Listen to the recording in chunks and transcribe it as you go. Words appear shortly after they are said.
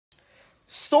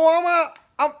So I'm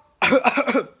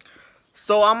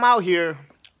out here.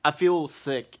 I feel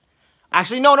sick.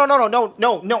 Actually, no.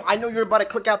 I know you're about to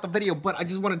click out the video, but I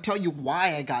just want to tell you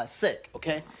why I got sick.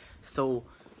 Okay. So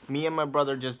me and my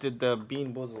brother just did the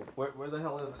Bean Boozled. Where the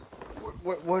hell is it?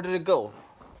 Where did it go?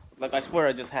 Like, I swear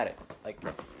I just had it. Like,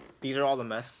 these are all the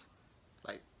mess.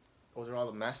 Like, those are all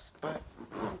the mess. But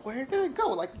where did it go?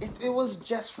 Like, it was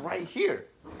just right here.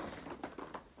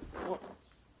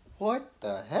 What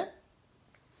the heck?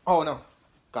 Oh, no.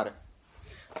 Got it.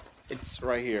 It's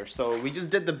right here. So we just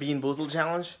did the Bean Boozled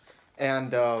challenge.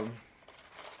 And,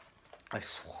 I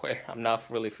swear I'm not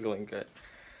really feeling good.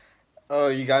 Oh,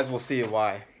 you guys will see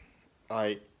why.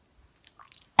 Like,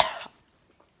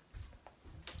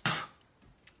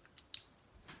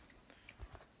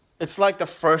 it's like the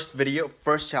first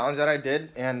challenge that I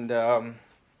did, and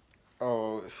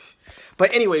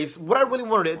but anyways, what I really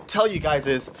wanted to tell you guys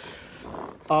is,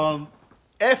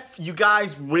 if you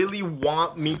guys really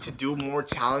want me to do more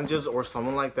challenges or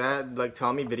something like that, like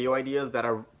tell me video ideas that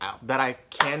I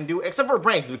can do, except for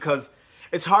pranks, because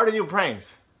it's hard to do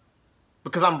pranks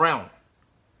because I'm brown.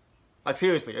 Like,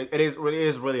 seriously, it is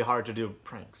really hard to do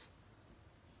pranks.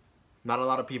 Not a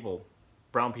lot of people,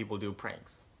 brown people, do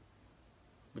pranks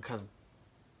because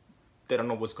they don't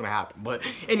know what's gonna happen. But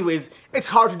anyways, it's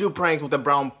hard to do pranks with a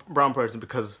brown person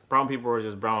because brown people are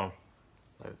just brown.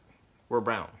 Like, we're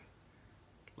brown.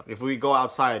 Like, if we go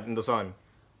outside in the sun,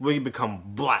 we become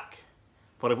black.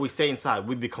 But if we stay inside,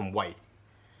 we become white.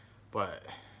 But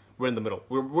we're in the middle.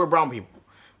 We're brown people.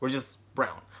 We're just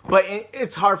brown. But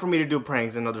it's hard for me to do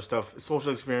pranks and other stuff,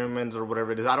 social experiments or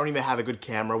whatever it is. I don't even have a good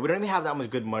camera. We don't even have that much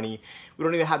good money. We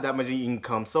don't even have that much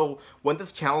income. So when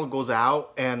this channel goes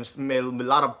out and a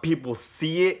lot of people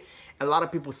see it, and a lot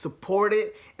of people support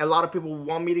it, and a lot of people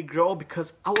want me to grow,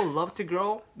 because I would love to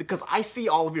grow, because I see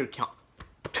all of your account.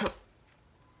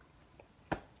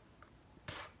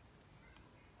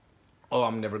 Oh,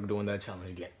 I'm never doing that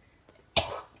challenge again.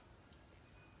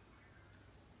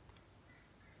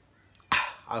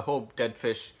 I hope dead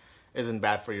fish isn't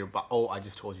bad for your body. Oh, I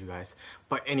just told you guys.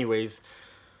 But anyways,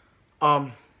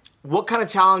 what kind of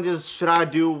challenges should I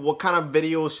do? What kind of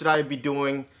videos should I be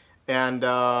doing? And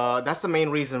that's the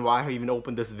main reason why I even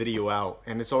opened this video out.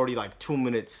 And it's already like 2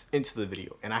 minutes into the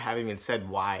video, and I haven't even said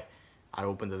why I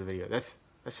opened this video. That's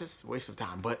just a waste of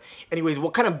time. But anyways,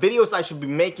 what kind of videos I should be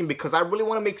making, because I really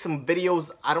want to make some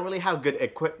videos. I don't really have good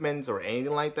equipment or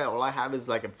anything like that. All I have is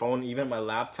like a phone, even my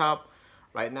laptop.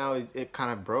 Right now, it kind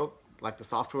of broke. Like, the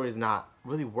software is not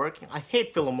really working. I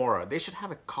hate Filmora. They should have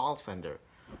a call center.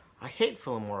 I hate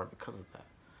Filmora because of that.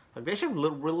 Like, they should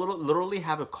literally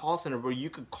have a call center where you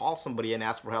could call somebody and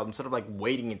ask for help instead of like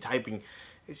waiting and typing.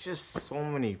 It's just so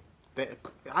many.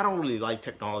 I don't really like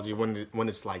technology when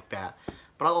it's like that.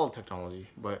 But I love technology.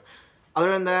 But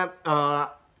other than that,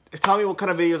 tell me what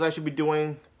kind of videos I should be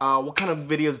doing. What kind of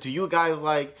videos do you guys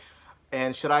like?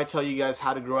 And should I tell you guys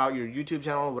how to grow out your YouTube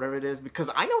channel, whatever it is? Because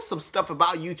I know some stuff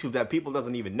about YouTube that people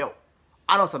doesn't even know.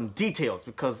 I know some details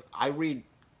because I read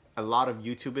a lot of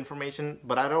YouTube information,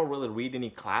 but I don't really read any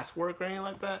classwork or anything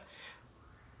like that.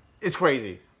 It's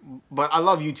crazy, but I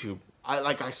love YouTube.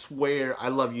 I swear I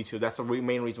love YouTube. That's the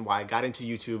main reason why I got into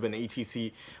YouTube and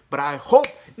etc. But I hope,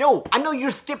 no, I know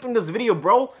you're skipping this video,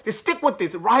 bro. Just stick with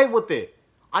this, ride with it.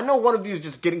 I know one of you is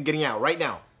just getting out right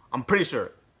now. I'm pretty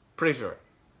sure.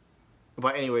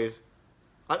 But anyways,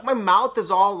 like, my mouth is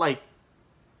all like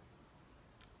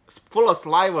full of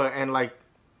saliva and like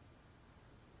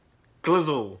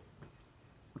glizzle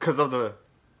because of the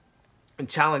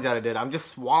challenge that I did. I'm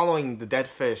just swallowing the dead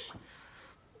fish.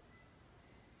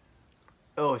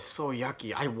 Oh, it's so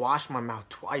yucky. I washed my mouth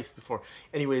twice before.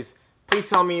 Anyways, please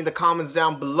tell me in the comments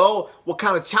down below what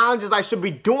kind of challenges I should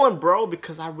be doing, bro,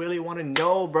 because I really want to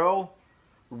know, bro.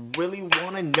 Really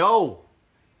want to know.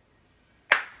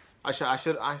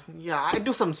 Yeah, I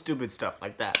do some stupid stuff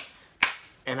like that.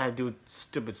 And I do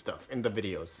stupid stuff in the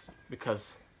videos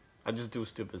because I just do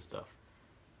stupid stuff.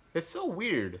 It's so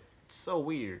weird. It's so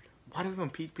weird. Why do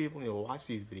even people even watch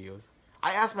these videos?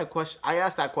 I asked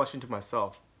that question to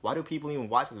myself. Why do people even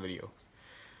watch the videos?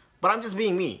 But I'm just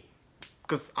being me.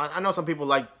 Because I know some people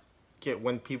like it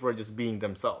when people are just being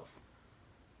themselves.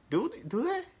 Do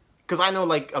they? Because I know,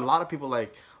 like, a lot of people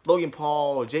like Logan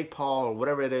Paul or Jake Paul or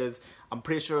whatever it is. I'm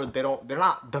pretty sure they're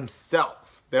not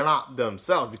themselves. They're not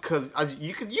themselves because as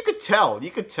you could tell.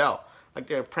 Like,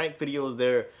 their prank videos,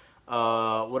 their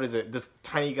what is it? This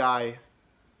tiny guy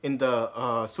in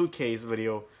the suitcase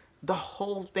video. The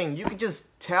whole thing, you could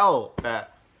just tell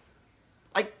that.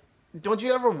 Like, don't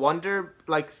you ever wonder,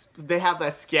 like, they have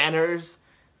that scanners,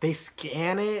 they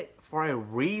scan it for a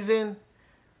reason?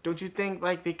 Don't you think,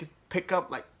 like, they could pick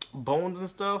up, like, bones and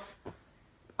stuff.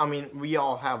 I mean, we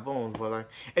all have bones, but like,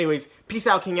 anyways, peace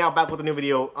out, King Out, back with a new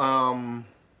video.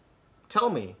 Tell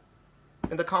me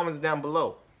in the comments down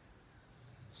below.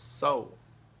 So,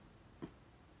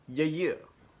 yeah.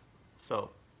 So,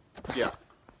 yeah.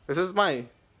 This is my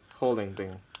holding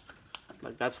thing.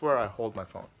 Like, that's where I hold my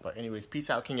phone. But anyways, peace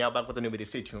out, King Out, back with a new video.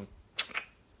 Stay tuned.